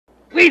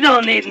We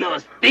don't need no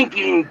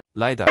stinking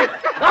Lidar.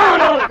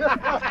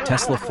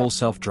 Tesla full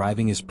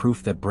self-driving is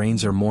proof that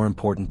brains are more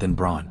important than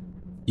brawn.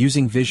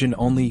 Using vision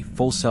only,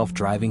 full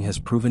self-driving has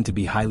proven to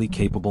be highly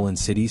capable in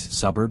cities,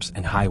 suburbs,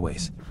 and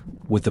highways.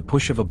 With the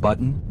push of a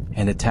button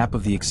and a tap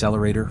of the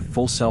accelerator,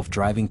 full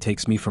self-driving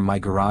takes me from my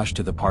garage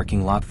to the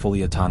parking lot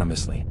fully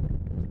autonomously.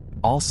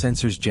 All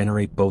sensors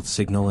generate both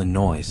signal and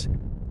noise.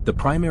 The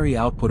primary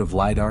output of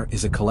LiDAR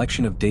is a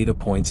collection of data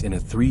points in a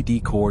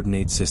 3D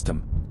coordinate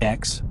system,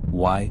 X,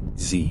 Y,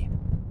 Z.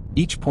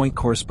 Each point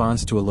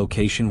corresponds to a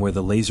location where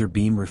the laser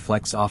beam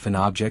reflects off an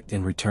object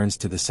and returns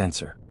to the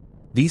sensor.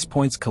 These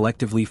points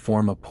collectively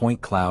form a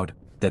point cloud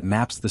that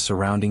maps the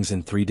surroundings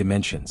in 3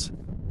 dimensions.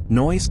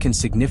 Noise can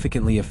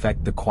significantly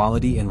affect the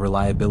quality and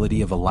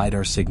reliability of a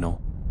LiDAR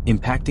signal,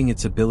 impacting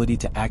its ability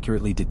to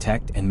accurately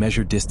detect and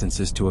measure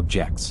distances to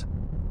objects.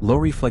 Low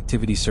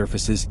reflectivity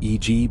surfaces,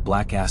 e.g.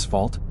 black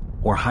asphalt,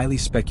 or highly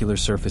specular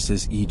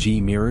surfaces,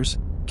 e.g. mirrors,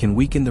 can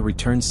weaken the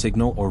return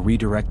signal or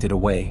redirect it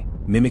away,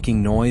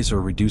 mimicking noise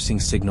or reducing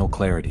signal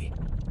clarity.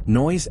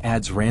 Noise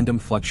adds random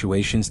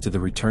fluctuations to the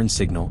return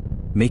signal,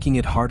 making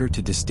it harder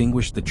to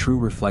distinguish the true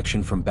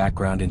reflection from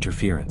background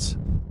interference.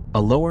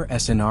 A lower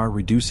SNR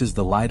reduces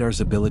the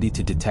LiDAR's ability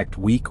to detect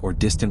weak or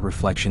distant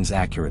reflections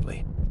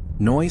accurately.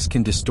 Noise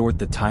can distort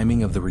the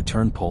timing of the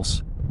return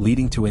pulse,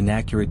 leading to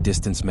inaccurate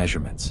distance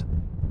measurements.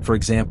 For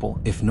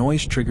example, if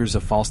noise triggers a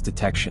false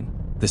detection,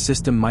 the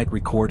system might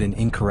record an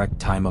incorrect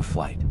time of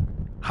flight.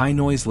 High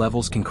noise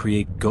levels can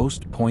create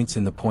ghost points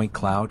in the point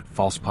cloud,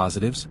 false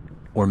positives,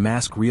 or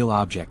mask real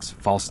objects,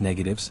 false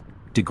negatives,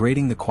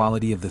 degrading the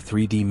quality of the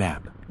 3D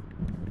map.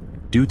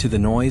 Due to the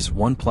noise,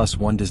 1 +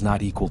 1 does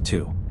not equal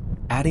 2.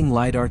 Adding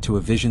LiDAR to a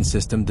vision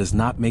system does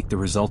not make the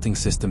resulting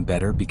system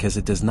better because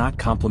it does not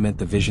complement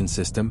the vision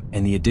system,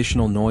 and the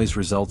additional noise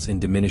results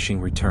in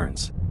diminishing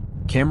returns.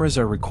 Cameras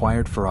are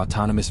required for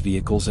autonomous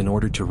vehicles in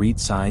order to read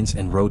signs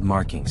and road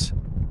markings.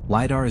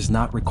 LiDAR is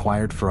not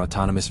required for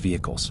autonomous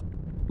vehicles.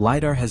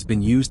 LiDAR has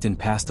been used in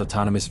past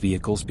autonomous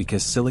vehicles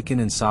because silicon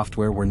and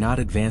software were not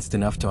advanced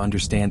enough to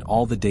understand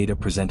all the data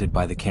presented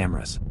by the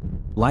cameras.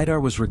 LiDAR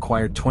was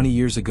required 20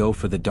 years ago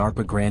for the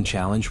DARPA Grand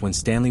challenge when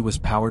Stanley was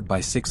powered by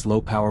 6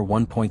 low-power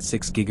 1.6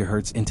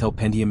 GHz Intel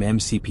Pentium M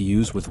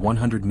CPUs with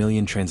 100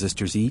 million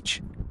transistors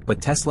each,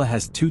 but Tesla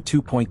has two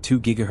 2.2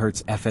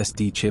 GHz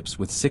FSD chips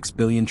with 6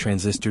 billion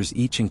transistors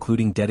each,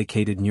 including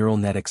dedicated neural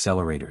net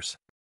accelerators.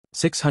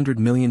 600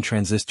 million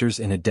transistors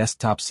in a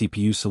desktop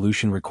CPU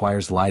solution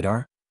requires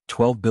LiDAR,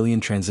 12 billion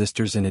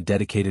transistors in a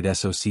dedicated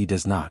SoC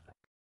does not.